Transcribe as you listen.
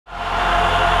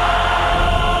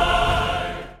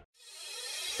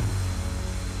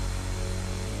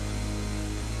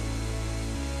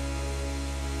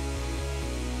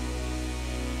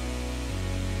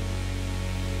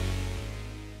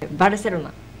バルセロ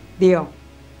ナ、リオン、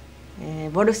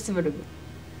ボルフスブルグ、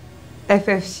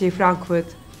FFC フランクフル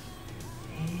ト、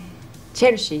チ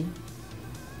ェルシ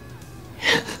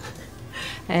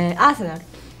ー、アーセナル、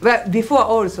But before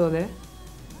also ね、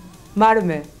マル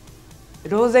メ、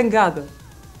ローゼンガード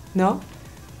の、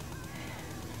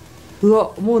う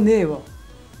わ、もうねえわ。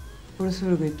ボルフス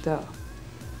ブルグ行った。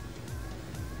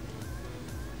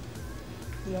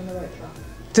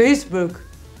ドイツブルク。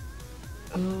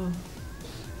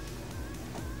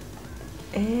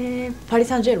パリ・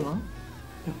サンジェルマ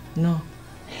ンの、あ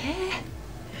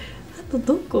と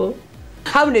どこ？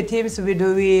 How many teams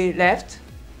do we left?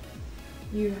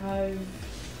 You have.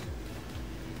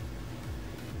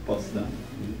 Potsdam.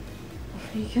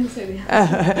 You can say the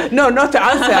answer. No, not the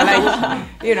answer.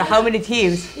 Like, you know, how many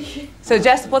teams? So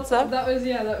just Potsdam? That was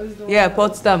the one. Yeah,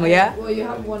 Potsdam. Yeah. Well, you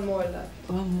have one more left.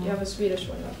 One more. You have a Swedish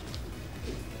one left.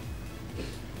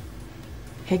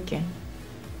 ヘッケン。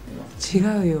違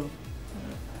うよ。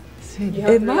スウェー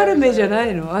デン。マルメじゃな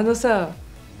いの？あのさ、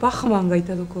バッハマンがい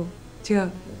たとこ。違う。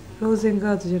ローゼン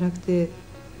ガードじゃなくて、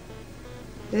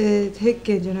ヘッ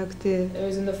ケンじゃなくて。It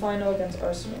was in the final against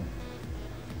Arsenal.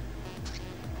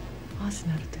 アーセ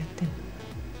ナルとやってんの？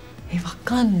わ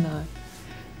かんない。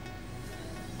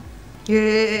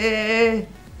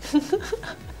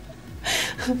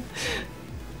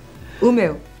梅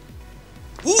を。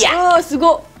いやー、す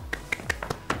ごっ。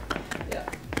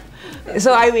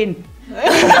So I win. 引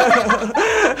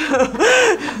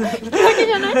き分け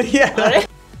じゃない？いや。あれ？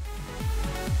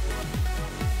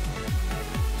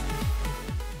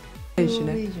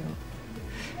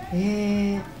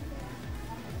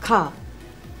か。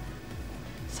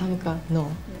サムかノ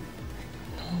ー。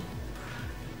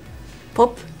ポッ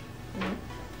プ。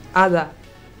アダ。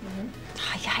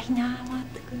早いな、待っ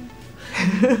てくれ。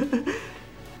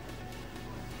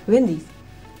ウェンディー。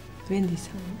ウェンディーさ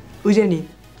ん。ウジェニー。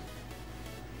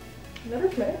Never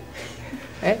play.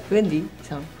 ウェンディ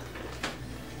さん。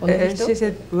She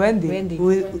said Wendy.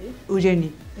 ウジェ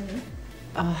ニー。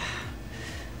あ、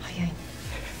早い。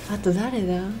あと誰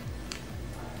だ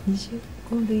？20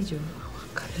ゴール以上。わ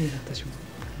かんないな、私も。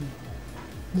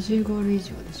20ゴール以上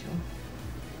でしょ。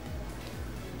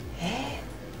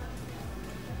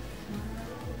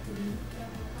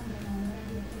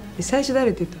最初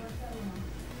誰って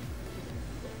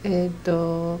言った？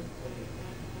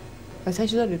最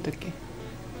初誰言ったっけ？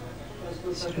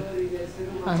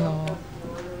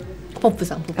ポップ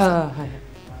さん。ああ、はい。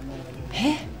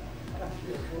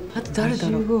あと誰だ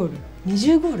ろう？20ゴール。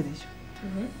20ゴールでしょ。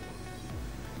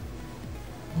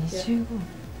20ゴール。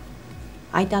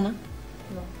空いたな。もっ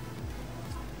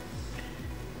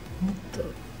と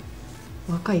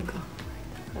若いか。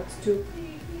That's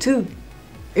two.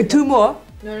 Two more?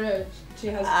 No. She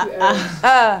has 2 errors.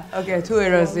 Okay, 2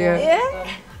 errors. Yeah.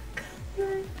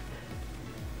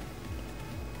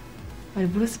 あれ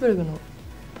ブルースブルグの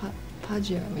パ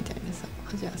ジュアみたいなさ、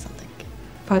パジュアさんだっけ？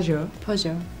パジュア？パジ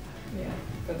ュア。Yeah,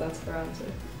 but that's her answer.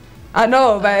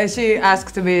 No, but she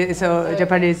asked me, so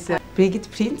Japanese. Brigitte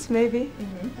Prince, maybe?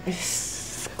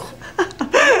 すごい。あ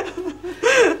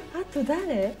と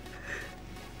誰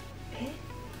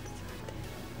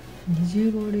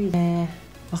？20ゴール以上。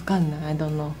わかんない。I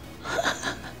don't know.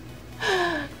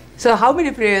 So how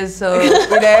many players we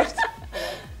left?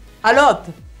 A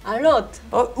lot. A lot.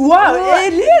 Oh, wow,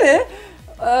 really?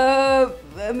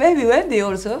 Maybe Wendy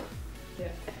also.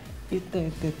 言った。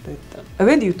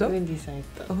Wendy 言った？ウェンディさん言っ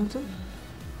た。本当？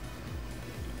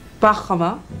バッハマ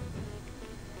ン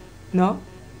No?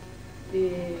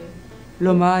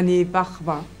 Romani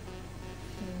Bachmann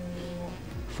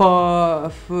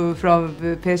from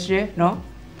PSG? No?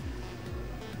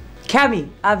 Cami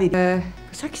Avid.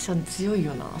 さきさん強い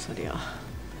よな、そりゃ。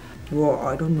Well,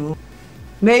 I don't know.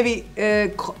 Maybe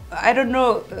I don't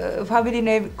know family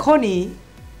name Connie.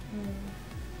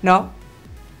 No?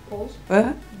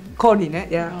 Connie ね。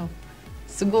Yeah.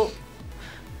 すごっ。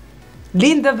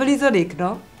Linda Blizzard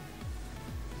no?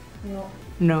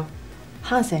 No.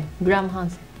 ハンセン、グラムハン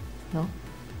セン。No?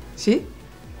 She?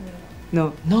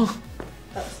 No. No.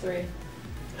 That's 3.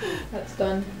 That's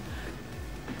done.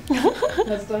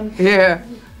 That's done. Yeah.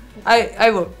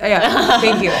 I will. Yeah.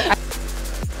 Thank you.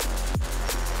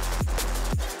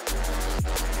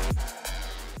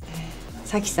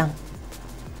 さきさん。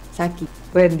さき。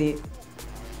Wendy.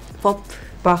 ポップ。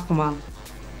バッハマン。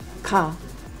カー。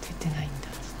出てないんだ。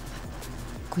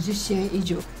50試合以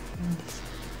上。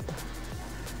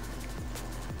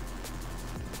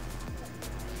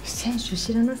選手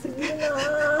知らなすぎるな。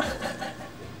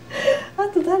あ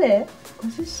と誰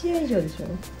？50試合以上でしょ。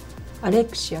アレ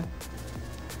クシア。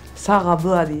サガ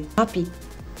ブアディ。マピ。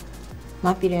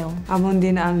マピレオン、アモン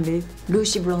ディン・アンリ、ルー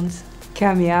シー・ブロンズ、キ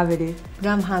ャミ・アベリ、グ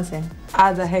ラム・ハンセン、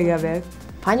アダ・ヘガベ、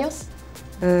パニョス、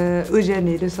ウジェ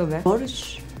ニ・ルソメ、ボル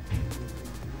シ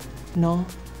ュ、ノ、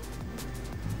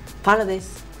パラデ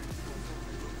ス。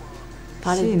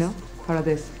パラデス。 C のパラ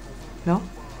デス。No?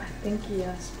 I think he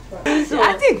asked for. I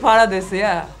think パラデス、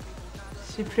yeah.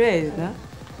 She played な。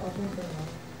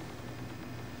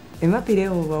マピレ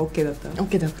オンは OK だった。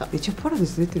OK だった。一応パラデ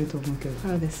ス出てると思うけど。パ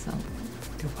ラデスさん。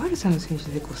でもパルサの選手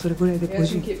でそれぐらいで Yeah,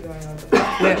 she 50。keep going on.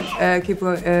 Yeah, keep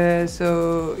going.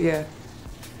 So yeah.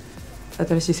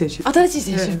 新しい選手。新しい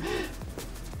選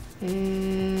手。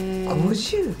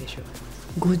 50でしょ。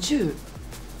50。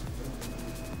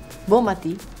ボンマテ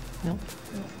ィの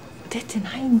出て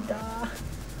ないんだ。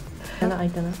開い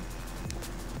たな。あ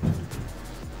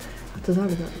と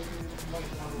誰だ。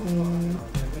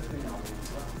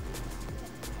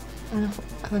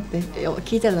待って、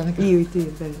聞いたらダメか。いいよ言っていい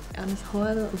よ。フォ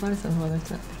ワード、バルサのフォワードの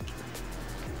人なんだ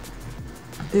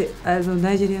っけ。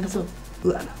ナイジェリアの。そう。う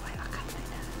わ、名前わかん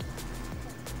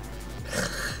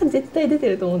ないな。絶対出て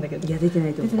ると思うんだけど。いや出てな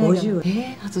いと思う。50は。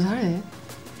あと誰？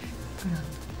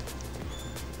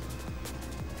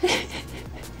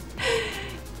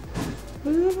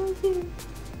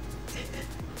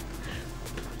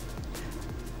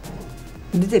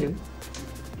出てる？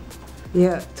い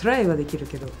やトライはできる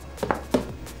けどはっ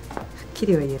き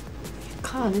りは言えない。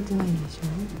カー出てないんでしょ。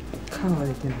カーは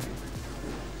出てない。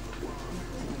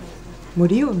もう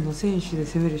リオンの選手で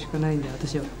攻めるしかないんだよ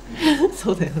私は。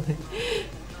そうだよね。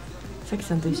さき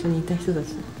さんと一緒にいた人たち。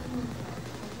自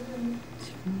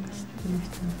分が知ってる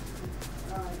人。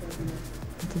あ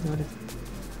と誰？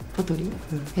パトリ？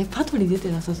パトリ出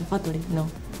てなさそう。パトリの。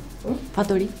パ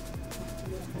トリ？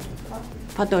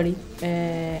パトリ？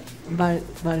バ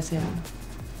ルセロナ。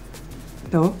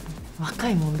どう？若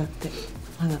いもんだって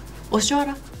まだ。オシュア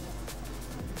ラ？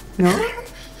の？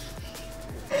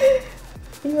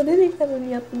今出てきたの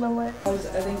にやった名前。I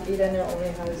think Irene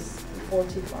only has 45,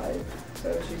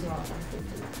 so she's not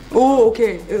active. おお、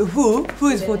OK。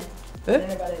Who is for？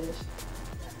 Irene Paredes.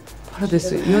 パラデ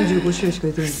ス45試合しか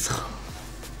出てない。そう。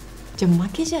じゃあ負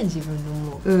けじゃん自分の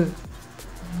もう。うん。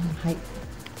はい。